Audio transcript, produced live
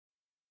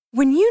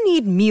When you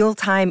need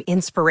mealtime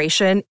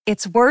inspiration,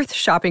 it's worth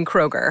shopping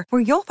Kroger,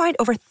 where you'll find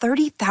over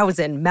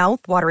 30,000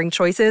 mouth-watering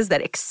choices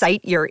that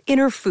excite your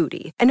inner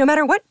foodie. And no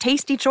matter what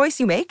tasty choice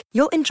you make,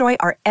 you'll enjoy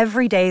our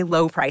everyday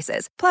low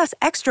prices, plus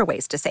extra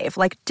ways to save,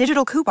 like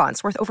digital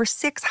coupons worth over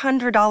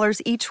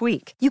 $600 each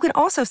week. You can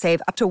also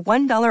save up to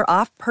 $1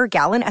 off per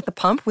gallon at the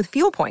pump with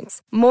fuel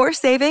points. More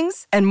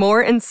savings and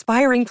more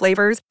inspiring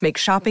flavors make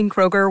shopping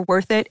Kroger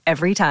worth it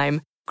every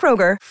time.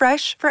 Kroger,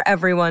 fresh for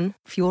everyone.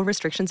 Fuel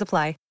restrictions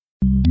apply.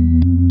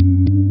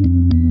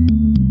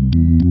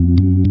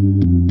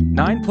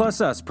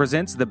 9+ Us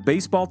presents the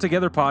Baseball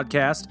Together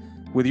podcast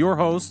with your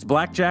hosts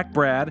Blackjack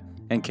Brad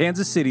and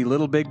Kansas City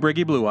Little Big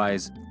Briggy Blue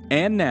Eyes.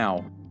 And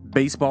now,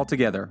 Baseball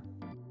Together.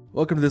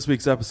 Welcome to this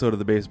week's episode of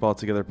the Baseball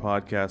Together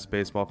podcast,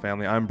 Baseball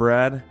Family. I'm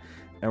Brad,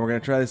 and we're going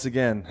to try this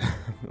again.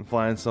 I'm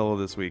flying solo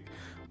this week.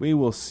 We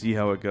will see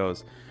how it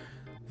goes.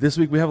 This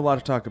week we have a lot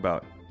to talk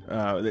about.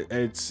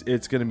 It's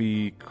going to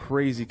be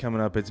crazy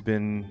coming up. It's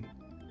been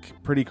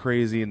pretty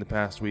crazy in the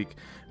past week.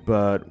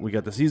 But we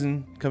got the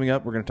season coming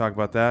up. We're going to talk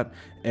about that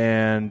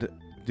and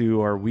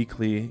do our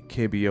weekly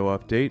KBO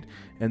update.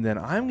 And then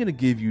I'm going to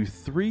give you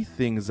 3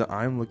 things that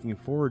I'm looking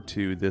forward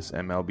to this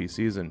MLB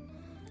season.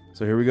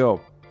 So here we go.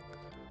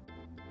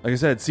 Like I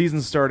said,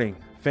 season's starting.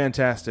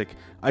 Fantastic.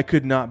 I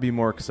could not be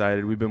more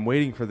excited. We've been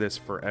waiting for this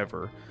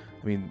forever.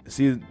 I mean,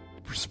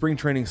 spring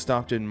training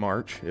stopped in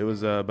March. It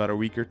was about a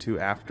week or two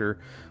after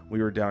we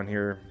were down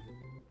here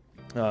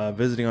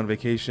visiting on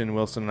vacation.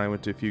 Wilson and I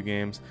went to a few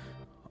games.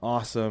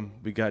 Awesome.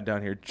 We got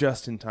down here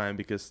just in time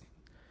because,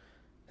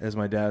 as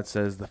my dad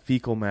says, the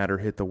fecal matter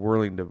hit the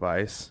whirling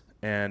device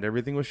and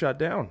everything was shut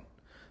down.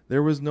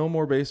 There was no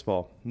more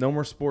baseball, no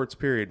more sports,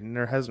 period, and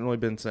there hasn't really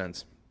been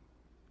since.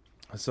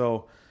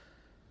 So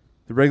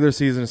the regular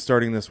season is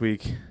starting this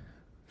week.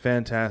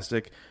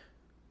 Fantastic.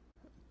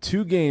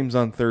 2 games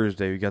on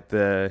Thursday. We got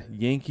the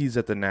Yankees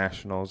at the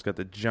Nationals, got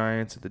the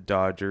Giants at the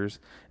Dodgers,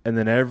 and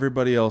then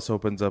everybody else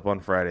opens up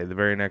on Friday, the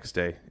very next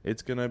day.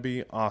 It's going to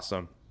be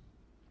awesome.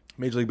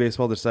 Major League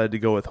Baseball decided to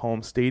go with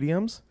home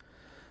stadiums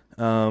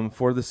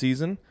for the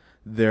season.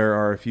 There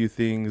are a few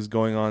things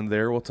going on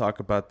there. We'll talk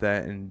about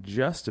that in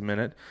just a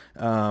minute.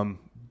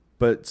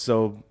 But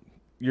so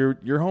your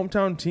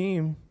hometown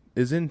team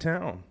is in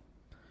town.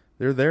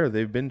 They're there.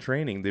 They've been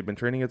training. They've been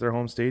training at their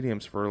home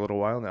stadiums for a little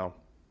while now.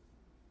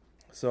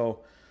 So,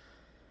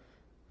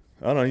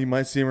 I don't know. You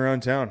might see them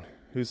around town.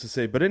 Who's to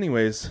say? But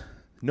anyways,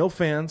 no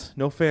fans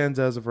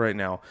as of right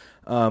now.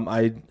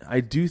 I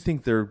do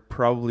think they're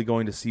probably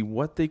going to see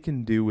what they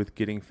can do with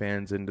getting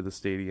fans into the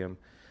stadium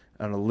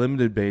on a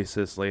limited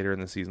basis later in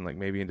the season, like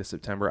maybe into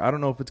September. I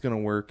don't know if it's going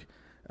to work.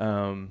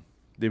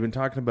 They've been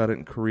talking about it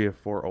in Korea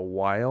for a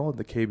while,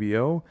 the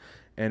KBO,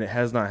 and it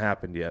has not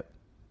happened yet.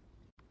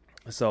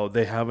 So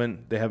they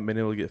haven't been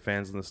able to get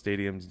fans in the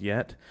stadiums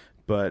yet.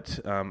 But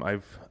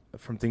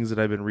from things that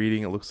I've been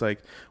reading, it looks like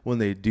when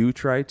they do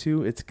try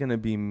to, it's going to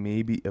be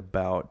maybe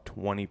about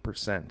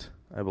 20%,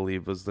 I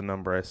believe was the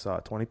number I saw.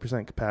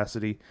 20%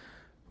 capacity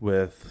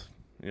with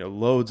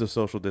loads of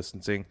social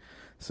distancing.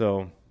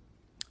 So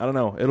I don't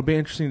know. It'll be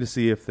interesting to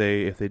see if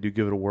they do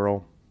give it a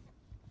whirl.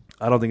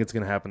 I don't think it's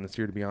going to happen this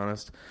year, to be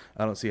honest.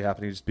 I don't see it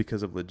happening just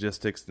because of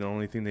logistics. The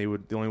only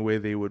way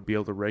they would be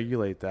able to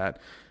regulate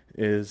that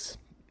is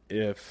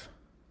if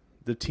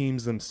the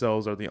teams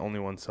themselves are the only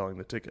ones selling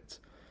the tickets.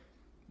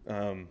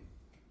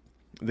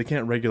 They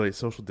can't regulate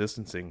social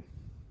distancing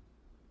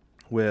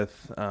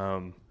with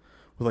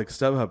like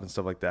StubHub and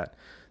stuff like that.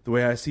 The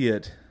way I see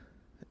it,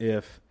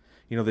 if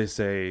they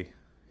say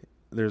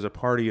there's a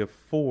party of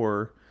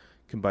 4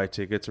 can buy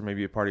tickets, or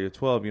maybe a party of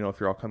 12, if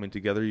you're all coming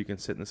together, you can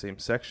sit in the same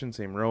section,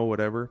 same row,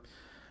 whatever.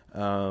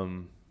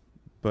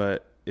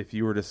 But if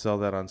you were to sell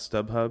that on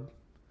StubHub,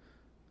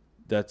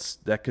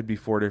 that could be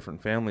 4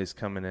 different families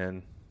coming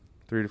in.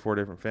 3 to 4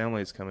 different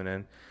families coming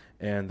in,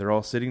 and they're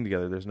all sitting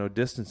together. There's no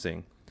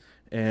distancing.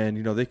 And,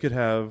 you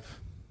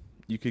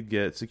could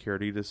get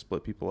security to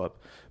split people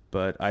up,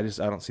 but I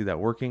don't see that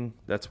working.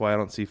 That's why I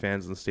don't see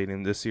fans in the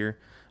stadium this year.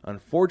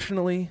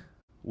 Unfortunately,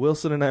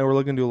 Wilson and I were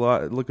looking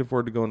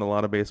forward to going to a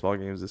lot of baseball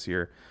games this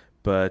year,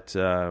 but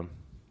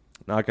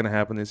not going to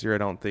happen this year, I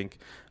don't think.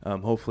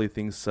 Hopefully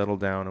things settle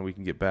down and we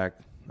can get back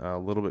a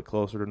little bit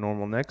closer to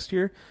normal next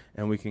year,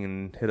 and we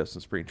can hit up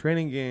some spring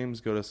training games,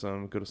 go to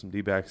some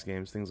D-backs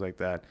games, things like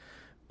that.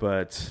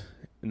 But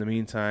in the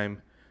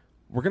meantime,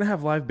 we're going to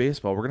have live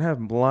baseball. We're going to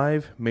have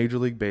live Major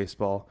League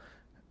Baseball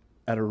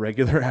at a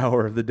regular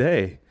hour of the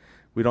day.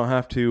 We don't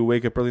have to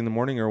wake up early in the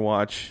morning or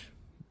watch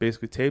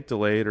basically tape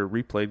delayed or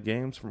replayed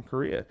games from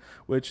Korea,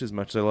 which, as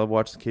much as I love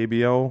watching the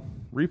KBO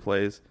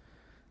replays,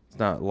 it's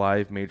not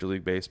live Major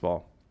League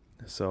Baseball.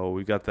 So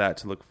we've got that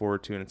to look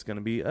forward to, and it's going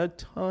to be a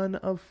ton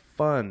of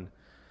fun.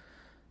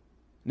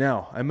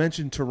 Now, I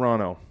mentioned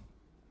Toronto.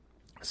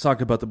 Let's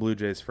talk about the Blue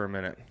Jays for a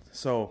minute.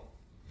 So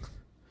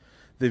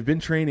they've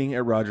been training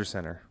at Rogers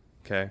Center,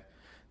 okay?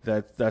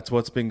 That's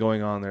what's been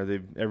going on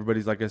there.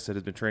 Everybody's, like I said,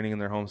 has been training in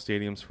their home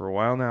stadiums for a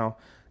while now.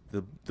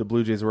 The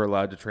Blue Jays were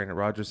allowed to train at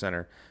Rogers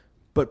Center.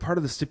 But part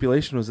of the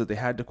stipulation was that they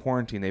had to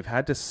quarantine. They've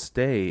had to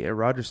stay at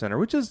Rogers Center,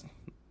 which is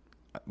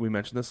we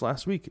mentioned this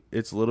last week.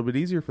 It's a little bit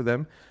easier for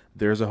them.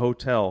 There's a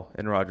hotel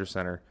in Rogers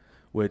Center,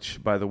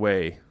 which, by the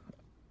way,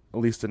 at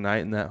least a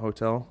night in that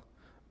hotel,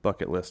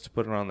 bucket list,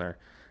 put it on there.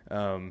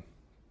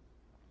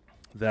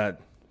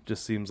 That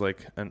just seems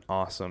like an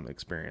awesome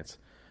experience.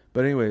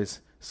 But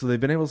anyways, so they've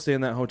been able to stay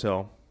in that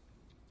hotel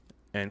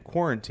and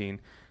quarantine,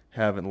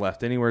 haven't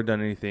left anywhere,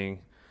 done anything.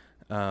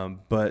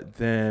 But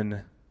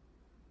then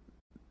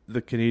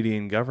the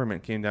Canadian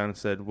government came down and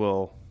said,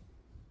 well,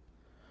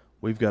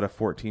 we've got a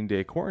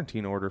 14-day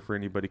quarantine order for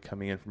anybody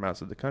coming in from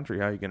outside the country.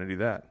 How are you going to do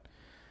that?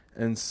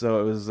 And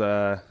so it was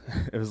a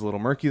little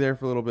murky there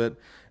for a little bit.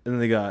 And then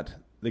they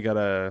got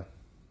a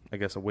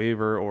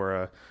waiver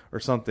or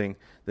something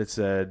that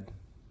said,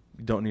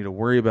 you don't need to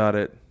worry about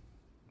it.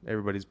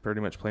 Everybody's pretty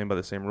much playing by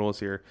the same rules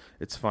here.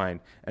 It's fine.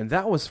 And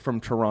that was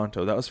from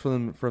Toronto. That was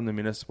from the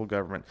municipal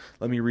government.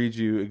 Let me read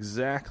you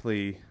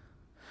exactly.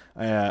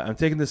 I'm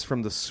taking this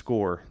from The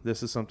Score.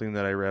 This is something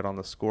that I read on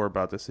The Score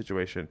about this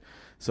situation.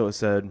 So it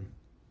said,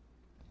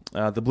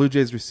 the Blue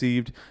Jays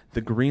received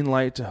the green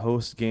light to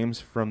host games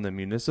from the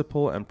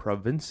municipal and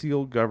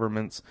provincial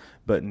governments,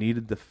 but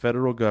needed the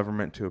federal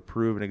government to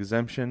approve an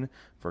exemption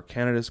for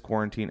Canada's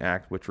Quarantine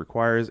Act, which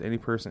requires any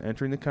person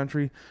entering the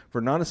country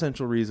for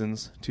non-essential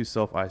reasons to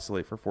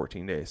self-isolate for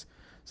 14 days.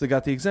 So they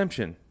got the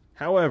exemption.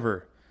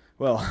 However,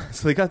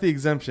 so they got the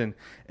exemption,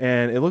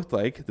 and it looked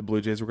like the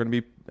Blue Jays were going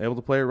to be able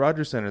to play at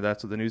Rogers Center.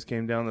 That's what the news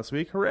came down this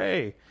week.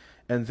 Hooray!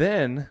 And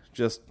then,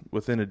 just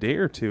within a day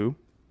or two,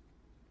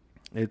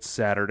 it's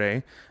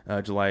Saturday,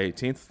 July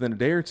 18th. Within a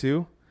day or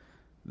two,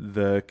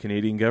 the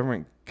Canadian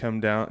government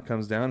comes down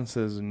and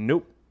says,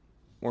 nope,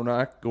 we're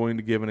not going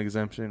to give an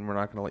exemption. We're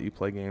not going to let you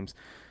play games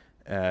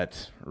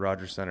at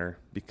Rogers Center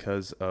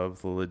because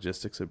of the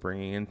logistics of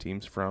bringing in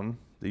teams from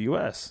the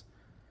U.S.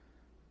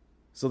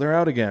 So they're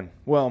out again.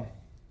 Well,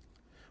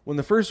 when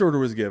the first order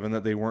was given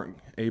that they weren't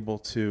able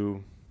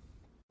to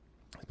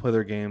play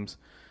their games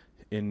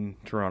in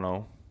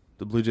Toronto,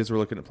 the Blue Jays were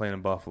looking at playing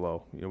in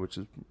Buffalo, which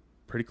is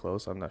pretty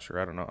close. I'm not sure.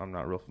 I don't know. I'm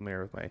not real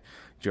familiar with my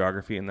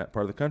geography in that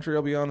part of the country,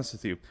 I'll be honest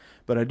with you.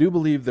 But I do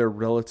believe they're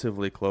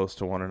relatively close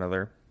to one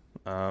another.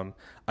 I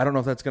don't know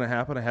if that's going to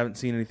happen. I haven't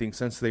seen anything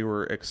since they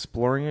were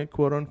exploring it,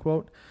 quote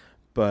unquote.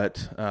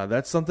 But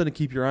that's something to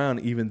keep your eye on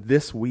even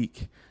this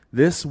week.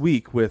 This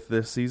week, with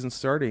this season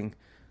starting,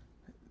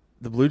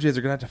 the Blue Jays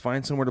are going to have to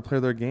find somewhere to play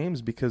their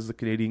games because the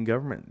Canadian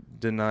government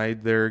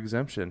denied their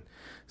exemption.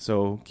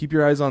 So keep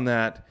your eyes on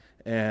that.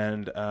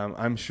 And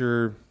I'm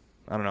sure,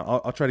 I don't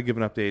know, I'll try to give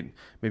an update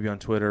maybe on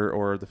Twitter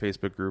or the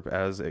Facebook group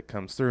as it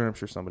comes through, and I'm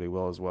sure somebody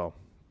will as well.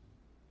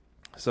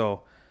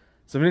 So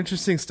some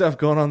interesting stuff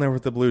going on there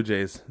with the Blue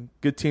Jays.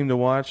 Good team to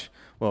watch.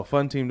 Well,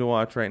 fun team to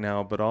watch right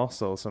now, but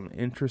also some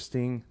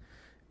interesting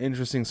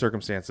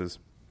circumstances.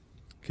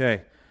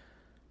 Okay.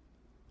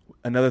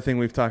 Another thing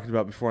we've talked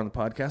about before on the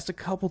podcast a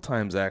couple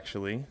times,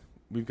 actually.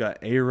 We've got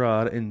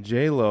A-Rod and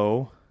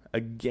J-Lo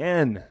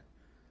again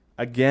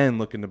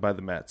looking to buy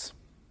the Mets.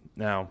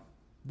 Now,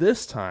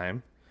 this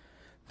time,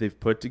 they've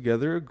put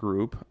together a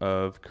group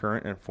of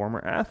current and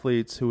former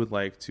athletes who would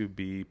like to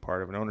be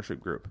part of an ownership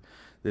group.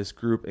 This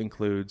group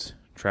includes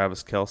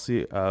Travis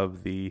Kelce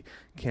of the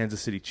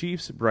Kansas City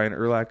Chiefs, Brian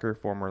Urlacher,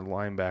 former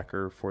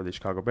linebacker for the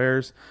Chicago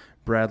Bears,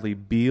 Bradley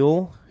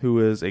Beal, who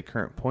is a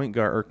current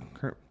guard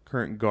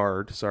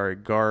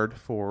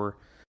for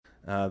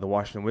the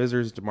Washington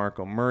Wizards,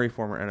 DeMarco Murray,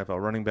 former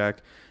NFL running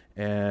back,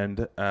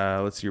 and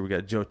let's see here, we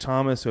got Joe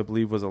Thomas, who I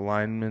believe was a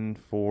lineman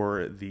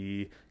for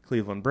the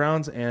Cleveland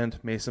Browns, and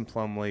Mason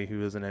Plumlee,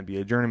 who is an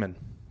NBA journeyman.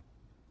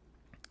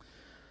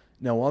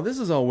 Now, while this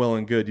is all well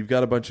and good, you've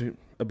got a bunch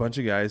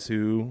of guys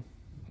who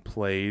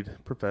played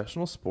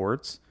professional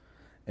sports,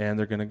 and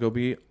they're going to go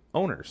be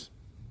owners.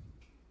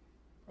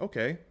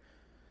 Okay.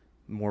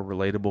 More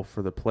relatable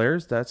for the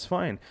players, that's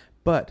fine.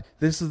 But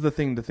this is the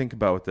thing to think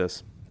about with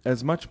this.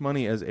 As much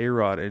money as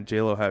A-Rod and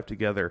J-Lo have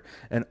together,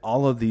 and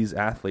all of these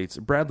athletes,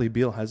 Bradley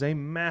Beal has a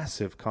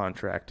massive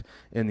contract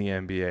in the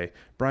NBA.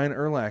 Brian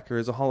Urlacher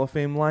is a Hall of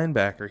Fame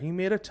linebacker. He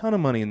made a ton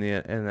of money in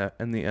the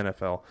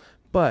NFL,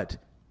 but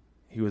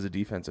he was a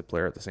defensive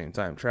player at the same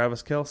time.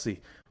 Travis Kelce,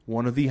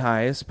 one of the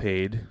highest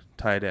paid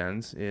tight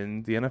ends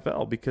in the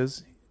NFL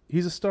because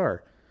he's a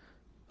star.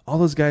 All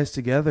those guys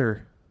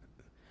together,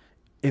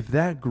 if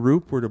that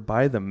group were to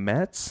buy the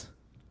Mets,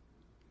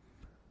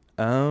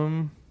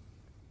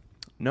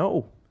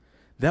 no,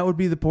 that would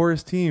be the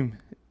poorest team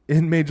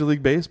in Major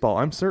League Baseball.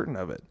 I'm certain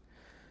of it.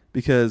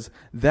 Because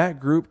that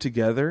group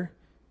together,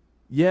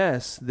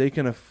 yes, they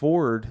can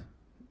afford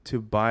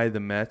to buy the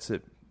Mets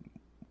at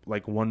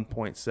like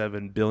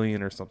 $1.7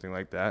 billion or something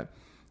like that.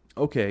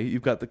 Okay,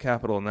 you've got the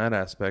capital in that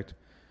aspect.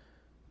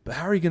 But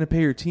how are you going to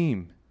pay your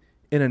team?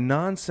 In a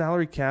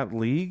non-salary cap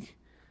league,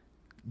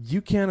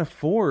 you can't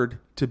afford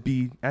to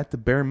be at the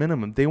bare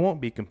minimum. They won't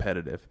be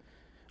competitive.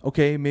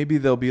 Okay, maybe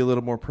they'll be a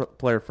little more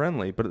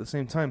player-friendly, but at the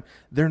same time,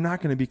 they're not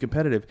going to be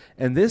competitive.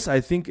 And this,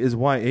 I think, is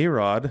why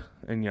A-Rod,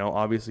 and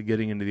obviously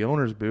getting into the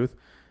owner's booth,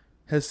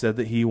 has said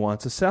that he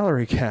wants a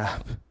salary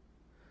cap.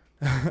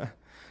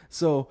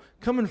 So,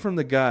 coming from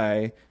the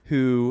guy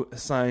who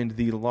signed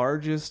the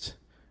largest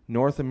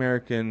North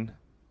American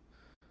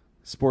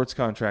sports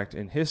contract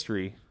in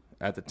history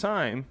at the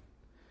time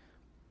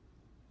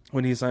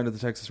when he signed to the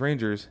Texas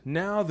Rangers.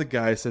 Now the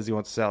guy says he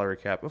wants a salary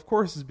cap. Of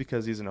course it's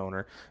because he's an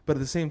owner, but at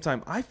the same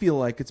time, I feel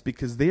like it's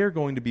because they are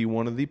going to be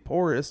one of the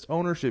poorest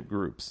ownership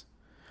groups.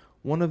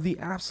 One of the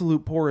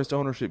absolute poorest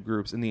ownership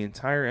groups in the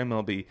entire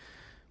MLB.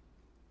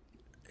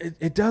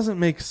 It doesn't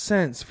make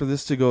sense for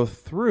this to go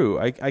through.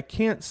 I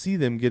can't see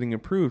them getting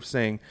approved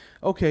saying,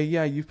 okay,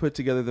 yeah, you've put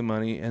together the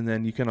money and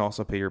then you can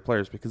also pay your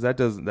players, because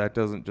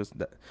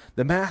the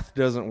math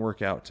doesn't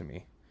work out to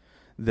me.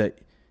 That,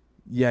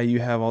 yeah, you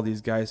have all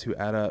these guys who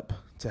add up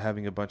to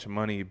having a bunch of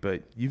money,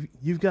 but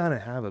you've got to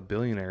have a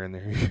billionaire in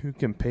there who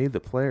can pay the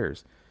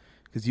players,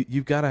 because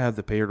you've got to have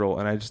the payroll,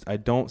 and I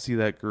don't see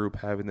that group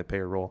having the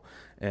payroll,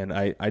 and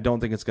I don't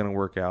think it's going to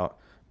work out.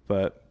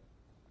 But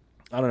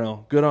I don't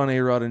know. Good on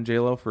A-Rod and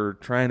J-Lo for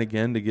trying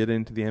again to get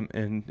into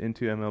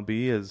into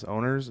MLB as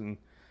owners, and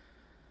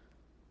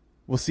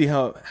we'll see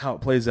how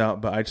it plays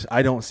out. But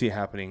I don't see it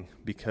happening,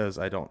 because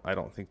I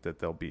don't think that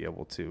they'll be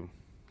able to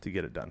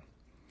get it done.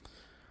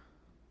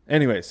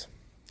 Anyways,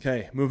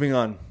 okay, moving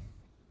on.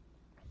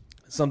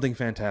 Something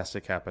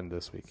fantastic happened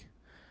this week.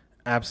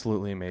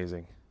 Absolutely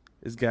amazing.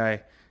 This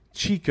guy,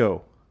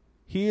 Chico,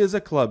 he is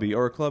a clubby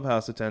or a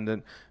clubhouse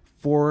attendant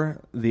for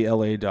the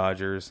LA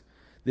Dodgers.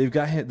 They've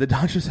got him, the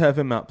Dodgers have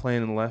him out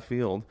playing in left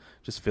field,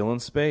 just filling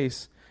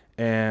space,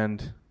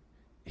 and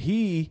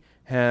he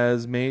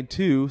has made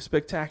 2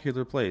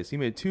 spectacular plays. He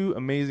made 2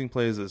 amazing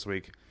plays this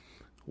week.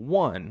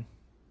 One,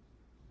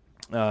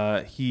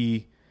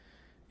 he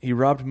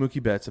robbed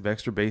Mookie Betts of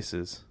extra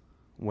bases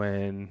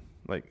when,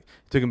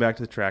 took him back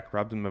to the track,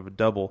 robbed him of a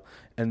double,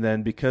 and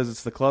then because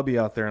it's the clubby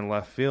out there in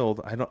left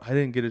field, I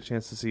didn't get a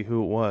chance to see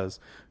who it was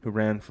who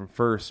ran from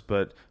first,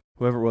 but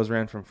whoever it was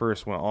ran from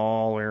first, went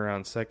all the way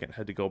around second,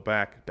 had to go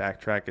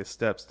backtrack his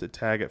steps to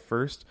tag at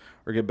first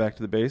or get back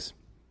to the base.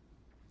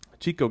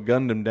 Chico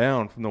gunned him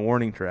down from the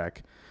warning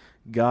track,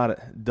 got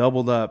it,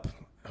 doubled up,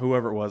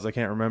 whoever it was, I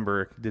can't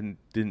remember,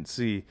 didn't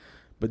see,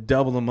 but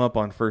doubled him up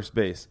on first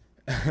base.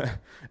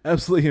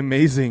 Absolutely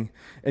amazing.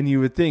 And you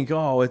would think,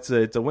 oh, it's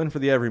a win for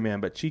the everyman,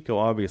 but Chico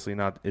obviously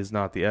is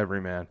not the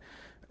everyman.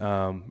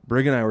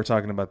 Brig and I were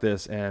talking about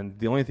this, and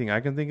the only thing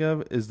I can think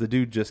of is the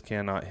dude just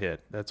cannot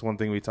hit. That's one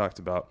thing we talked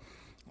about,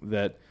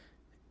 that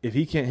if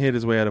he can't hit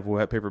his way out of a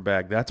wet paper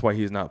bag, that's why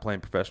he's not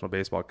playing professional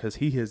baseball, because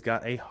he has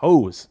got a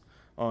hose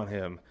on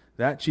him.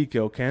 That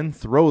Chico can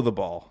throw the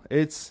ball.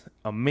 It's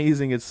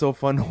amazing. It's so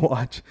fun to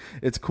watch.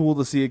 It's cool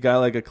to see a guy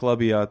like a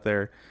clubby out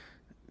there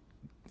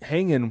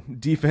hanging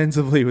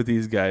defensively with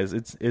these guys.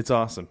 It's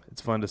awesome.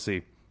 It's fun to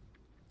see.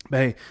 But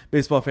hey,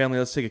 baseball family,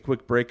 let's take a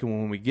quick break, and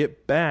when we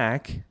get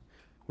back,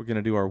 we're going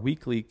to do our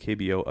weekly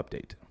KBO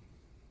update.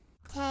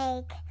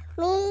 Take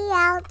me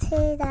out to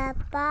the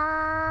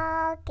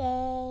ball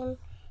game.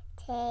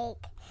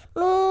 Take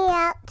me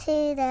out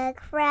to the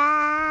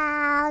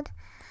crowd.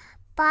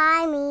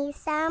 Buy me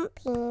some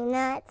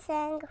peanuts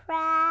and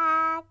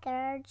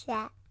Cracker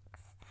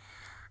Jacks.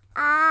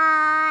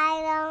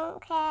 I don't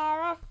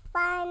care if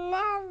I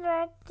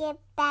never get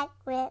back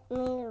with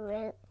me.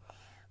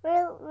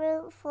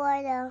 Root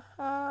for the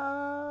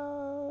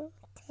home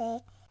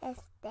team. If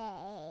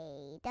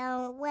they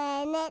don't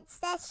win,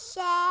 it's a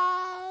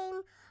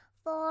shame,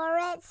 for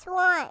it's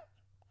 1,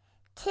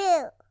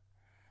 2,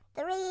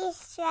 3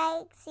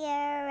 strikes,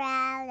 you're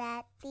out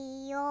at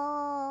the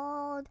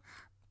old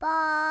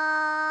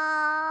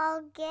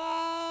ball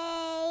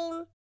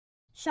game.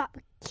 Shop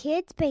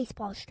kids'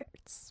 baseball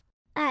shirts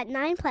at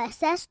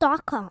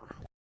 9plusS.com.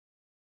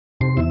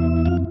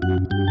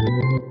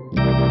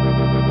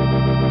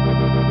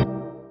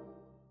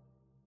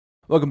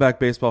 Welcome back,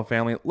 baseball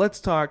family. Let's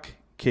talk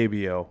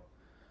KBO.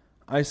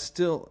 I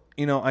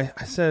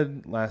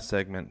said last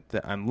segment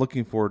that I'm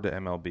looking forward to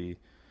MLB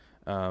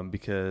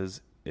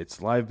because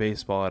it's live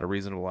baseball at a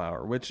reasonable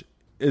hour, which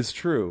is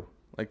true.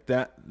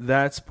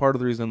 That's part of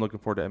the reason I'm looking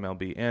forward to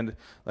MLB. And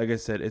like I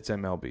said, it's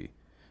MLB.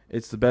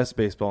 It's the best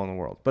baseball in the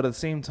world. But at the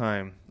same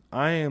time,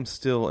 I am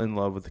still in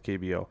love with the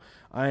KBO.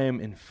 I am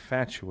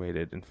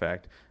infatuated, in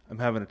fact. I'm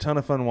having a ton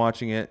of fun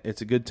watching it.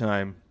 It's a good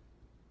time.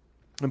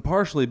 And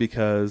partially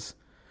because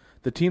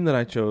the team that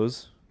I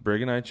chose,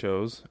 Brig and I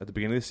chose at the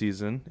beginning of the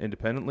season,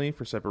 independently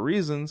for separate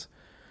reasons,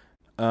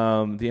 the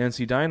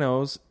NC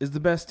Dinos is the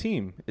best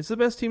team. It's the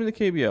best team in the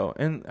KBO.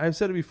 And I've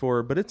said it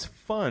before, but it's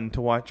fun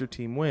to watch your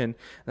team win.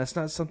 That's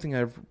not something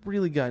I've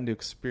really gotten to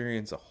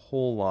experience a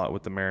whole lot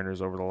with the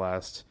Mariners over the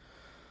last,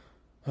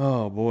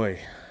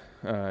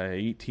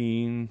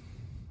 18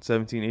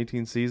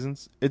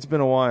 seasons. It's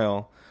been a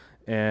while.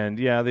 And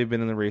yeah, they've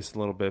been in the race a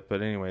little bit,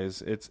 but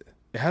anyways, it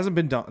hasn't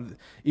been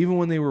even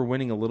when they were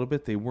winning a little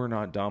bit, they were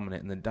not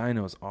dominant, and the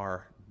Dinos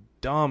are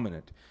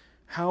dominant.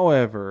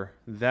 However,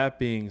 that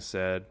being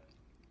said,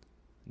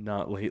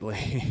 not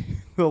lately.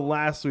 The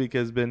last week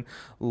has been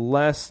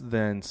less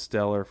than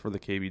stellar for the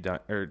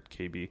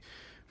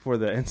for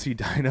the NC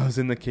Dinos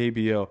in the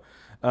KBO.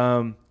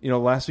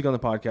 Last week on the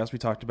podcast we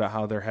talked about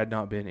how there had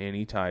not been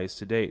any ties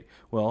to date.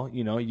 Well,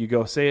 you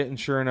go say it, and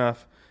sure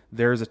enough,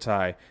 there's a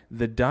tie.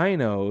 The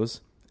Dinos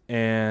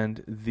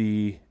and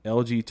the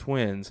LG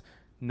Twins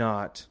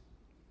not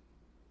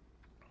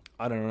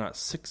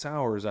 6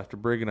 hours after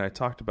Brig and I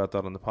talked about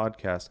that on the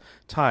podcast,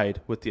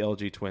 tied with the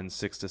LG Twins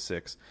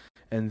 6-6.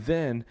 And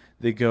then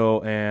they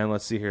go and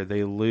let's see here,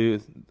 they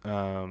lost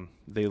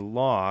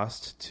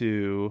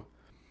to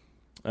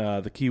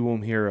the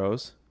Kiwoom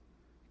Heroes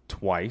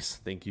twice.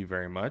 Thank you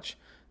very much.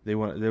 There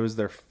was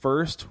their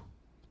first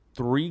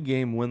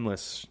 3-game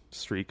winless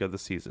streak of the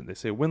season. They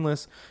say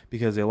winless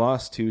because they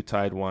lost 2,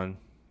 tied 1.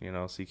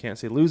 So you can't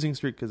say losing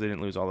streak because they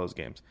didn't lose all those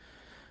games.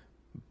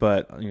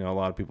 But, a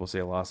lot of people say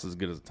a loss is as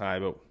good as a tie,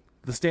 but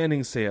the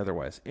standings say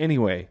otherwise.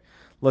 Anyway,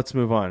 let's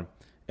move on.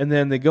 And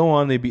then they go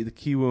on, they beat the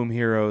Kiwoom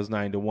Heroes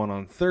 9-1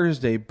 on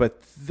Thursday,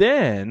 but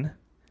then,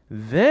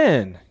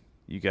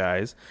 you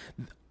guys,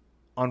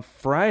 on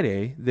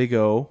Friday, they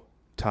go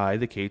tie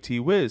the KT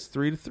Wiz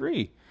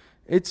 3-3.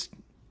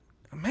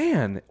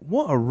 Man,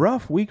 what a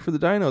rough week for the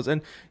Dinos.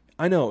 And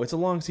I know, it's a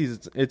long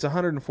season. It's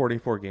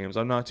 144 games.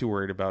 I'm not too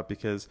worried about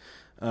because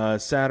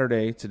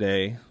Saturday,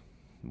 today,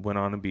 went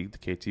on and beat the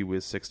KT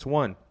Wiz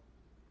 6-1.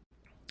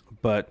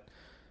 But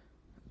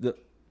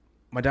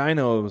my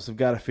Dinos have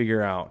got to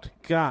figure out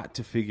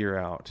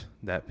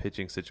that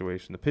pitching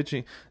situation.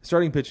 The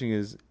starting pitching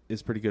is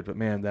pretty good, but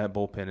man, that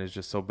bullpen is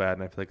just so bad,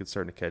 and I feel like it's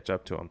starting to catch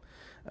up to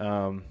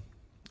them.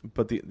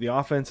 But the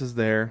offense is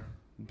there.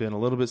 Been a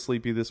little bit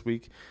sleepy this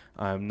week.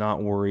 I'm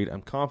not worried.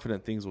 I'm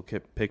confident things will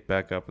pick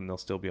back up and they'll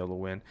still be able to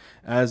win.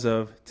 As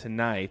of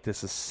tonight,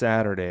 this is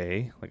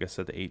Saturday, like I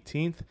said, the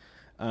 18th.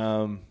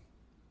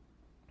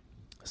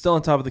 Still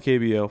on top of the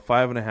KBO,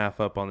 5.5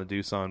 up on the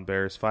Doosan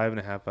Bears,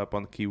 5.5 up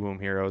on the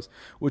Kiwoom Heroes,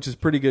 which is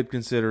pretty good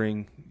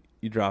considering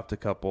you dropped a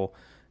couple,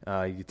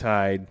 you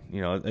tied.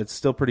 It's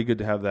still pretty good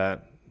to have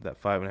that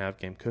 5.5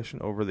 game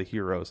cushion over the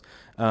Heroes.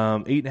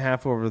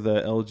 8.5 over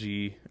the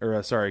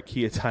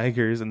Kia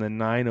Tigers, and then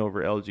 9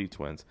 over LG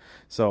Twins.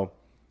 So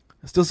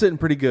still sitting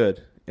pretty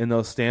good in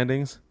those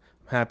standings.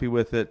 I'm happy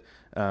with it.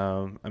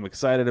 I'm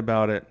excited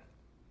about it.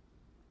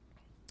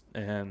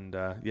 And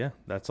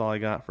that's all I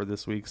got for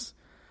this week's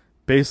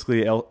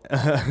basically NC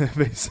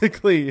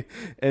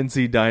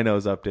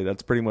Dinos update.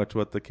 That's pretty much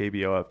what the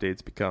KBO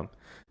updates become.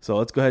 So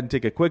let's go ahead and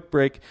take a quick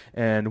break.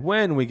 And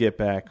when we get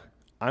back,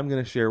 I'm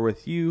going to share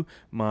with you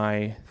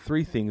my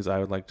 3 things I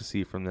would like to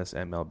see from this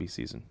MLB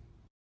season.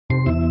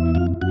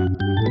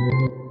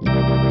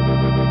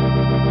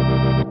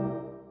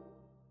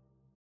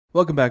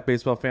 Welcome back,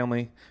 baseball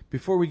family.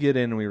 Before we get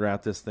in and we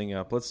wrap this thing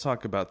up, let's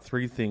talk about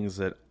 3 things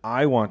that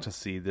I want to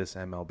see this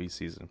MLB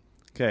season.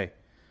 Okay,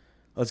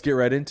 let's get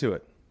right into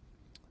it.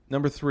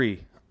 Number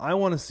 3, I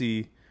want to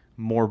see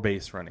more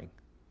base running.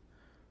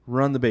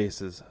 Run the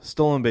bases,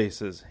 stolen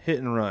bases, hit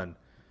and run.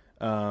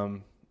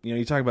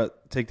 You talk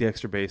about take the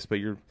extra base, but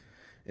in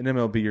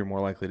MLB, you're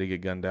more likely to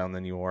get gunned down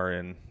than you are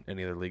in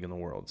any other league in the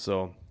world.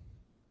 So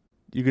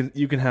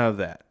you can have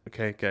that,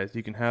 okay, guys?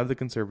 You can have the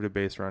conservative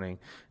base running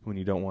when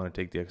you don't want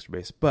to take the extra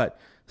base. But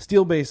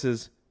steal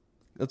bases,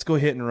 let's go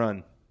hit and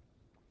run.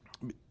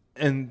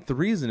 And the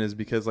reason is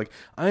because,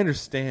 I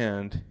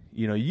understand,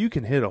 you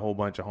can hit a whole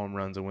bunch of home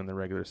runs and win the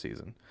regular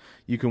season.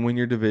 You can win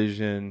your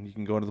division. You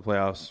can go into the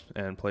playoffs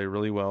and play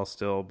really well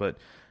still, but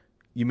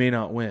you may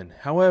not win.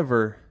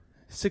 However,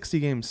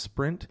 60-game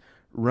sprint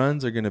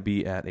runs are going to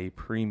be at a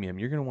premium.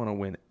 You're going to want to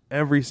win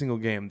every single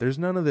game. There's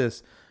none of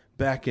this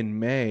back in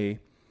May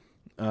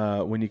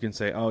when you can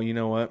say, oh, you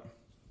know what?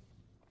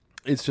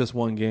 It's just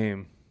one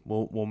game.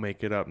 We'll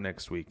make it up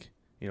next week,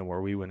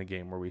 where we win a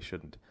game where we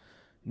shouldn't.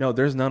 No,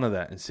 there's none of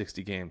that in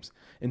 60 games.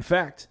 In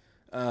fact,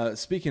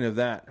 speaking of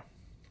that,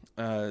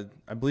 I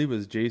believe it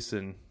was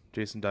Jason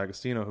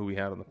D'Agostino, who we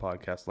had on the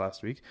podcast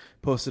last week,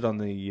 posted on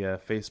the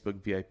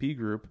Facebook VIP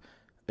group.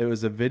 It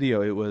was a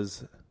video. It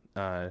was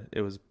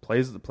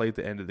plays that play at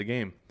the end of the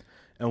game.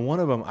 And one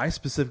of them I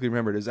specifically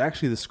remembered is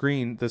actually the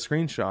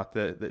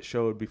screenshot that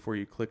showed before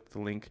you clicked the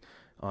link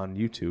on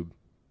YouTube.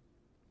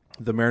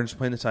 The Mariners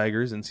playing the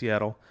Tigers in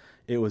Seattle.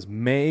 It was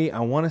May. I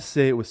want to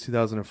say it was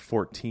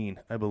 2014,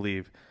 I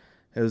believe.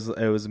 It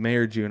was May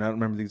or June. I don't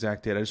remember the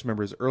exact date. I just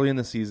remember it was early in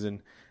the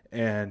season,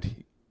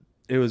 and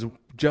it was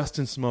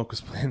Justin Smoak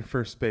was playing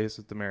first base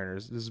with the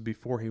Mariners. This is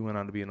before he went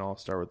on to be an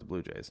all-star with the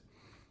Blue Jays.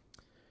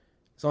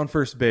 So on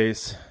first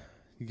base,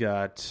 you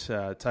got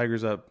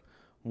Tigers up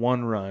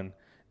 1 run,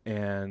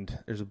 and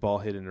there's a ball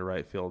hit into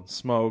right field.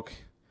 Smoak,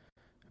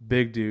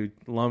 big dude,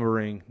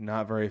 lumbering,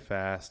 not very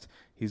fast.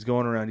 He's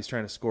going around. He's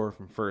trying to score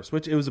from first,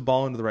 which it was a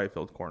ball into the right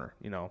field corner.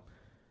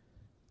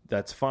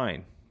 That's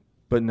fine,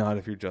 but not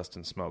if you're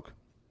Justin Smoak.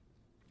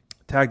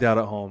 Tagged out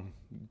at home,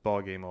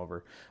 ball game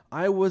over.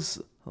 I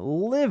was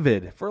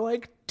livid for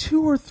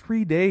 2 or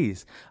 3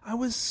 days. I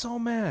was so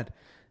mad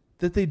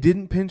that they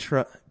didn't pinch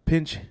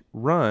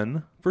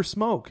run for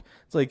Smoak.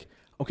 It's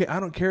okay, I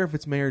don't care if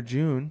it's May or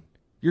June.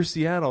 You're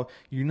Seattle.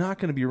 You're not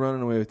going to be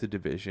running away with the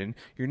division.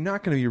 You're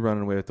not going to be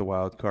running away with the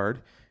wild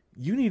card.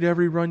 You need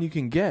every run you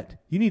can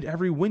get. You need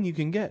every win you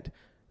can get.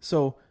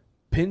 So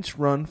pinch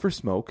run for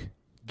Smoak.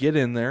 Get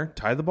in there.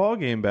 Tie the ball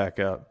game back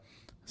up.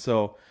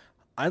 So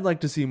I'd like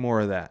to see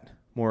more of that.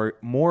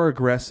 More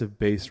aggressive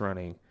base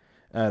running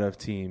out of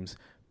teams.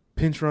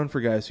 pinch run for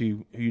guys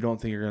who you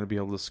don't think are going to be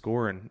able to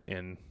score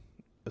in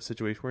a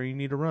situation where you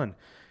need a run.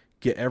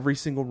 Get every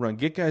single run.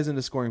 Get guys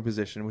into scoring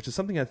position, which is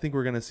something I think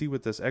we're going to see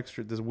with this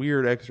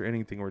weird extra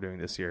inning thing we're doing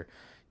this year.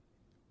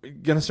 We're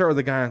going to start with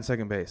a guy on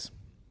second base.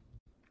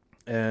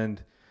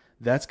 And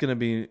that's going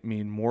to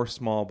mean more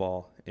small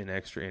ball in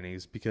extra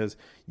innings because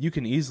you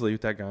can easily,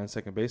 with that guy on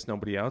second base,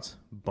 nobody else,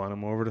 bunt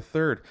him over to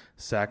third,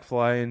 sac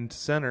fly into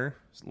center,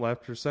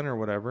 left or center,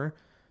 whatever.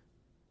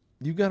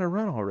 You've got to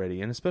run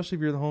already. And especially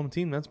if you're the home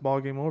team, that's ball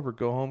game over.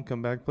 Go home,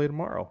 come back, play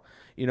tomorrow.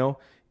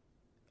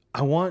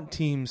 I want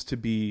teams to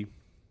be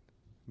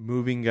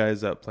moving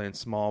guys up, playing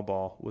small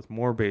ball with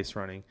more base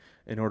running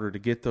in order to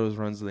get those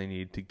runs they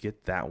need to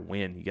get that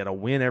win. You got to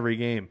win every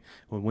game.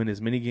 Win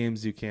as many games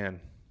as you can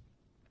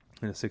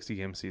in a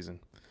 60-game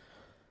season.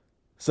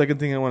 Second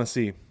thing I want to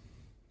see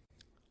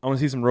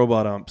some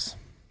robot umps.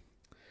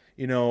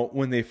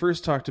 When they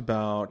first talked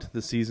about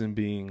the season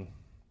being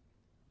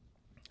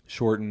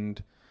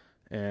shortened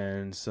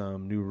and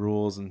some new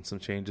rules and some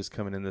changes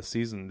coming in this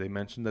season, they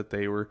mentioned that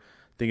they were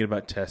thinking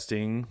about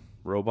testing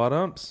robot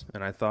umps,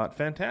 and I thought,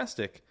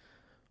 fantastic.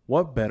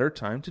 What better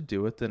time to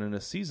do it than in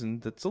a season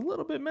that's a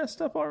little bit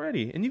messed up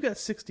already? And you've got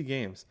 60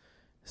 games.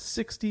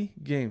 60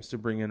 games to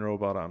bring in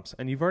robot umps.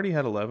 And you've already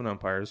had 11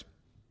 umpires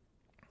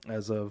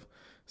as of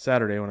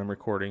Saturday when I'm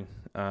recording.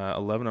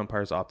 11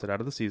 umpires opted out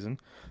of the season.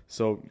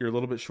 So you're a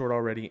little bit short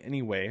already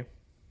anyway.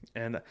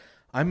 And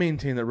I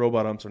maintain that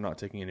robot umps are not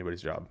taking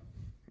anybody's job.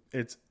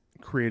 It's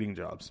creating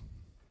jobs.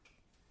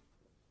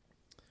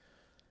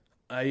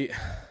 I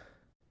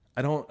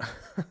don't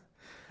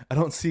I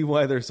don't see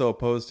why they're so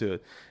opposed to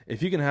it.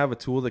 If you can have a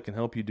tool that can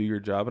help you do your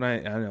job, and I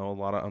know a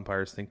lot of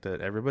umpires think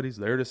that everybody's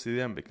there to see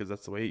them because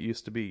that's the way it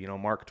used to be.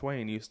 Mark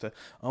Twain used to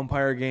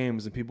umpire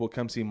games, and people would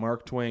come see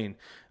Mark Twain,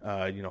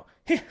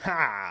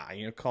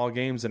 call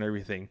games and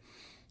everything,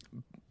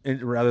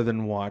 rather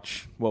than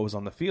watch what was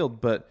on the field.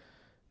 But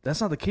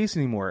that's not the case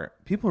anymore.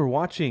 People are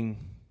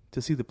watching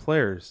to see the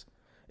players.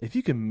 If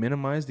you can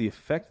minimize the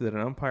effect that an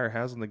umpire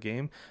has on the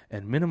game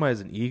and minimize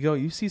an ego,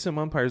 you see some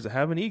umpires that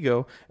have an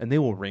ego and they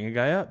will ring a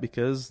guy up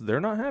because they're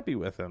not happy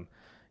with him.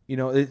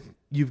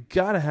 You've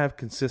got to have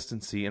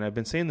consistency, and I've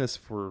been saying this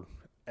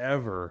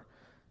forever.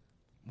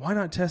 Why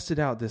not test it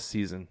out this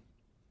season?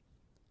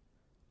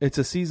 It's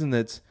a season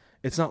it's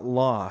not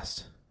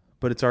lost,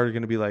 but it's already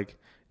going to be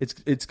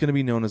it's going to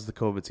be known as the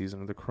COVID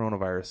season or the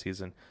coronavirus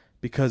season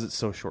because it's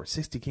so short.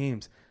 60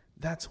 games,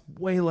 that's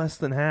way less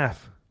than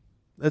half.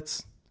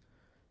 It's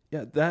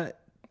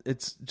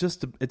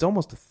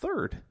almost a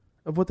third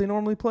of what they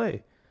normally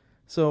play.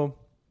 So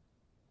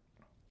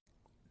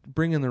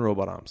bring in the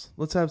robot umps.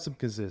 Let's have some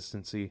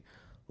consistency.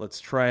 Let's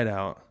try it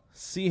out.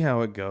 See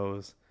how it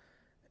goes.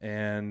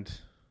 And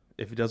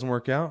if it doesn't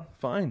work out,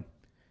 fine.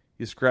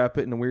 You scrap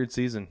it in a weird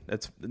season.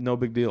 That's no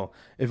big deal.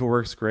 If it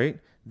works great,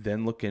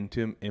 then look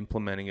into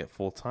implementing it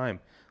full time.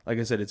 Like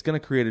I said, it's going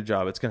to create a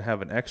job. It's going to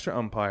have an extra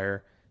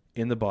umpire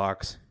in the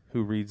box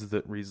who reads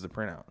the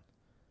printout.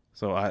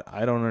 So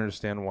I don't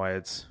understand why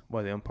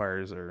the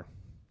umpires are.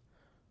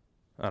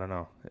 I don't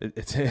know.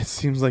 It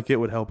seems like it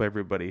would help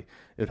everybody.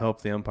 It'd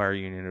help the umpire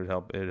union.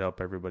 It'd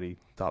help everybody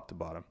top to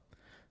bottom.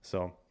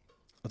 So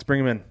let's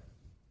bring them in.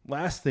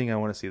 Last thing I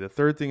want to see. The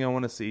third thing I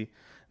want to see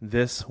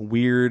this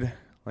weird,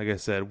 like I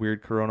said,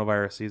 weird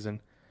coronavirus season.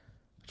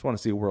 I just want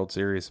to see a World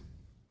Series.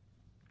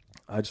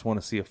 I just want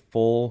to see a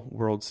full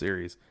World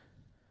Series.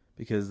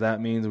 Because that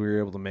means we were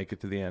able to make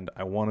it to the end.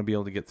 I want to be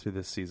able to get through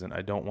this season.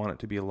 I don't want it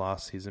to be a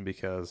lost season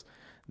because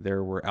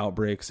there were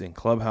outbreaks in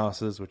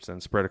clubhouses, which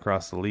then spread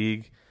across the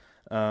league.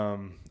 I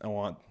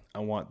want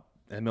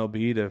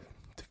MLB to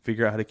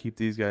figure out how to keep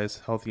these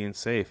guys healthy and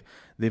safe.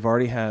 They've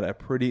already done a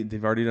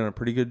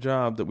pretty good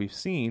job that we've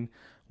seen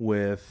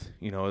with,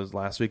 as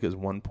last week it was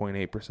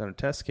 1.8% of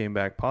tests came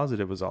back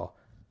positive was all.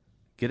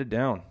 Get it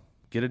down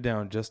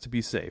just to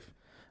be safe.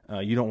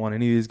 You don't want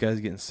any of these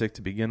guys getting sick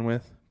to begin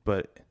with,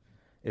 but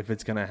if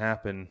it's going to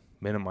happen,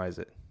 minimize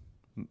it.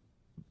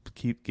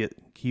 Keep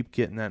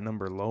getting that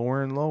number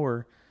lower and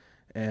lower,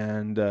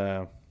 and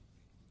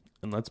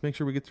let's make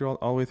sure we get through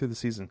all the way through the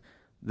season.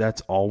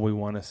 That's all we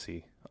want to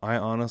see. I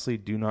honestly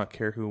do not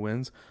care who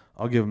wins.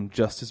 I'll give them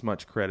just as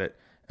much credit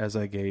as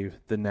I gave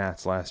the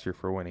Nats last year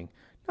for winning.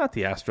 Not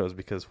the Astros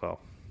because,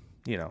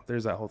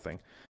 there's that whole thing.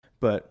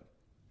 But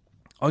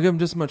I'll give them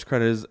just as much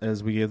credit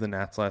as we gave the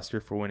Nats last year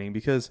for winning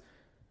because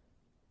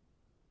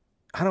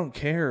I don't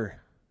care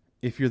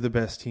if you're the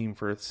best team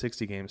for a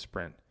 60-game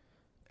sprint.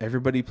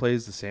 Everybody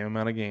plays the same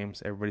amount of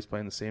games. Everybody's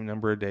playing the same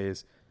number of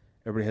days.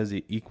 Everybody has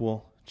the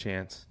equal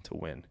chance to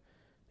win.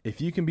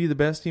 If you can be the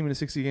best team in a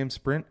 60-game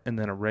sprint and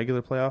then a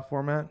regular playoff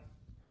format,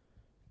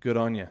 good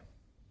on you.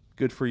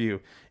 Good for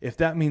you. If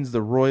that means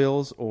the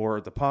Royals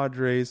or the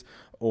Padres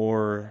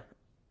or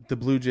the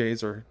Blue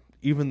Jays or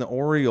even the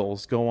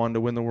Orioles go on to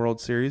win the World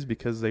Series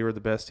because they were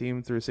the best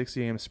team through a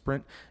 60-game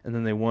sprint and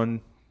then they won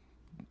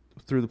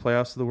through the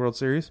playoffs of the World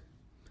Series,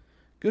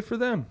 good for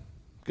them.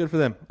 Good for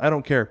them. I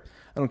don't care.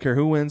 I don't care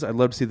who wins. I'd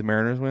love to see the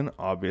Mariners win,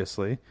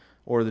 obviously,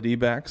 or the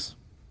D-backs,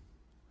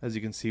 as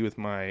you can see with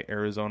my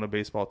Arizona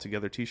Baseball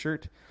Together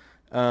t-shirt.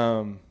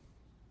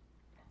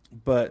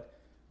 But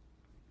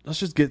let's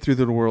just get through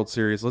the World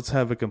Series. Let's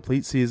have a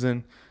complete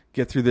season,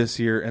 get through this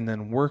year, and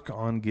then work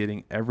on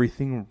getting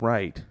everything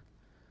right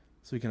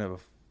so we can have a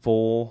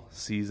full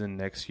season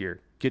next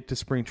year. Get to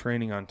spring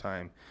training on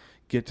time.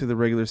 Get to the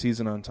regular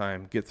season on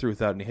time. Get through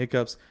without any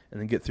hiccups, and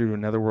then get through to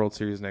another World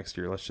Series next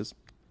year. Let's just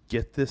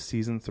get this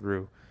season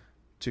through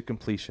to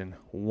completion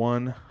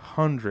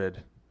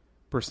 100%.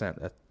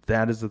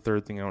 That is the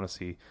third thing I want to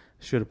see.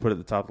 Should have put it at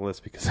the top of the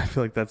list because I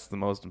feel like that's the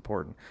most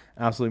important.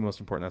 Absolutely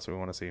most important. That's what we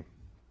want to see.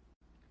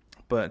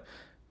 But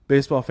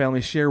baseball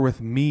family, share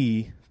with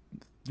me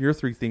your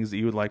 3 things that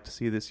you would like to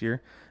see this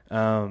year.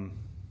 I'm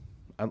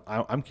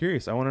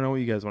curious. I want to know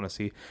what you guys want to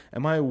see.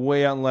 Am I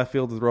way out in left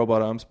field with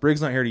robot umps?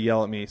 Briggs not here to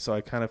yell at me, so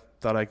I kind of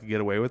thought I could get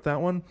away with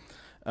that one.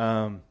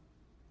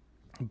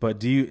 But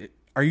do you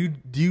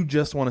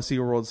just want to see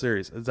a World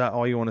Series? Is that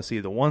all you want to see?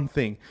 The one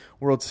thing,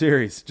 World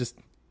Series, just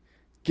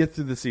get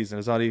through the season.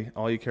 Is all you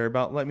care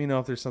about? Let me know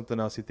if there's something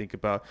else you think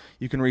about.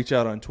 You can reach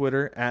out on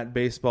Twitter at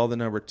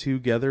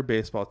baseball2gether,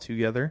 baseball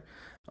together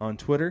on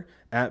Twitter,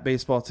 at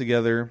baseball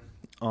together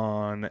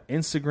on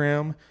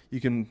Instagram.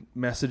 You can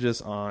message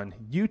us on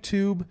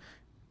YouTube.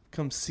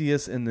 Come see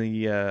us in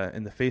the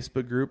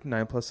Facebook group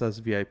 9+Us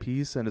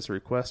VIP. Send us a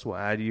request. We'll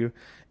add you,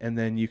 and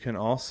then you can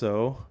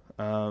also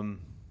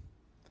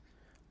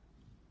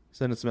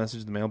send us a message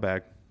in the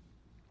mailbag.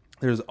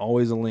 There's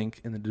always a link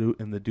in the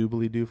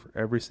doobly-doo for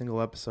every single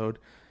episode,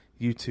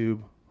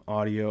 YouTube,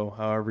 audio,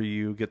 however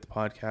you get the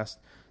podcast.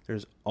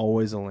 There's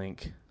always a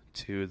link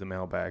to the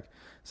mailbag.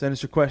 Send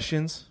us your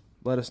questions.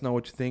 Let us know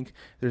what you think.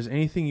 If there's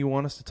anything you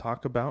want us to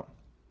talk about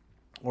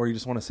or you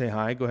just want to say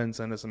hi, go ahead and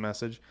send us a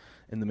message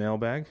in the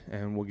mailbag,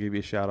 and we'll give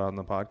you a shout-out on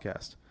the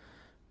podcast.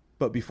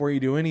 But before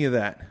you do any of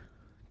that,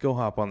 go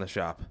hop on the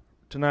shop.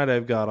 Tonight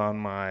I've got on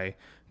my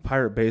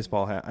Pirate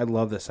baseball hat. I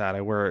love this hat.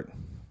 I wear it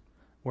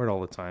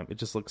all the time. It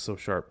just looks so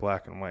sharp,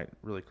 black and white,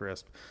 really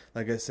crisp.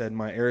 Like I said,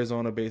 my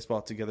Arizona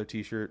Baseball Together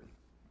t-shirt.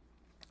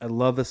 I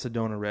love the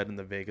Sedona red and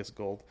the Vegas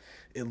gold.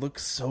 It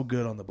looks so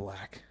good on the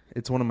black.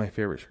 It's one of my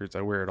favorite shirts.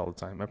 I wear it all the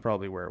time. I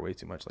probably wear it way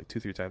too much, like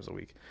 2-3 times a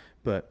week.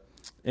 But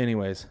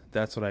anyways,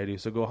 that's what I do.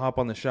 So go hop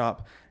on the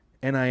shop,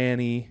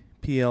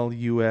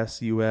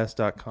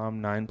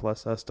 NINEPLUSUS.com,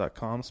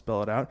 9plusus.com,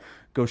 spell it out.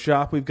 Go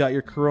shop. We've got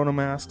your Corona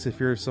masks.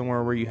 If you're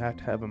somewhere where you have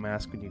to have a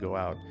mask when you go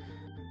out,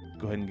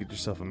 go ahead and get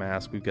yourself a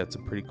mask. We've got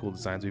some pretty cool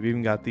designs. We've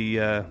even got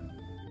the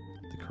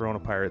Corona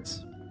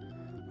Pirates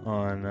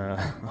on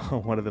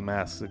one of the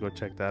masks, so go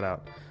check that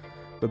out.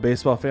 But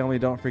baseball family,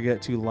 don't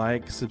forget to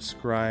like,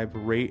 subscribe,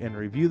 rate, and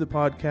review the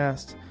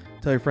podcast.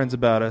 Tell your friends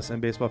about us, and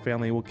baseball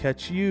family, we'll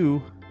catch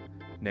you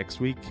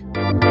next week.